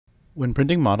When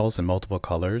printing models in multiple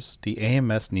colors, the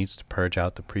AMS needs to purge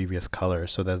out the previous color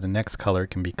so that the next color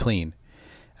can be clean.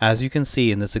 As you can see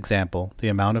in this example, the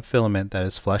amount of filament that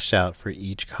is flushed out for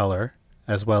each color,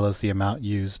 as well as the amount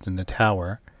used in the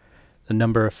tower, the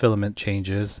number of filament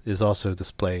changes is also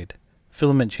displayed.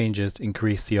 Filament changes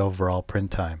increase the overall print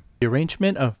time. The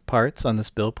arrangement of parts on this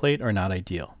build plate are not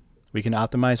ideal. We can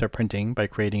optimize our printing by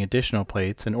creating additional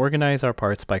plates and organize our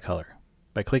parts by color.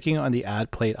 By clicking on the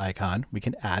Add Plate icon, we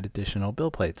can add additional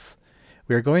build plates.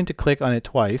 We are going to click on it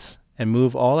twice and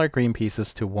move all our green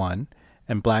pieces to one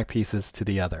and black pieces to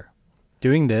the other.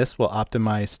 Doing this will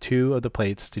optimize two of the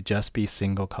plates to just be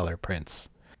single color prints.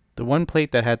 The one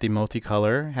plate that had the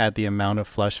multicolor had the amount of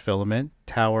flush filament,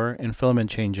 tower, and filament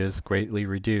changes greatly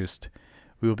reduced.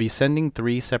 We will be sending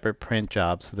 3 separate print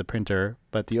jobs to the printer,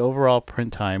 but the overall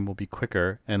print time will be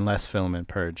quicker and less filament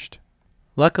purged.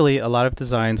 Luckily, a lot of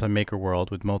designs on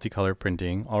MakerWorld with multicolor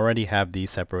printing already have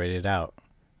these separated out.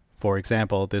 For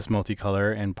example, this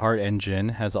multicolor and part engine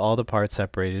has all the parts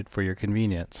separated for your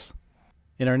convenience.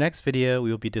 In our next video,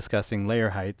 we will be discussing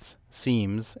layer heights,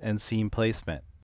 seams, and seam placement.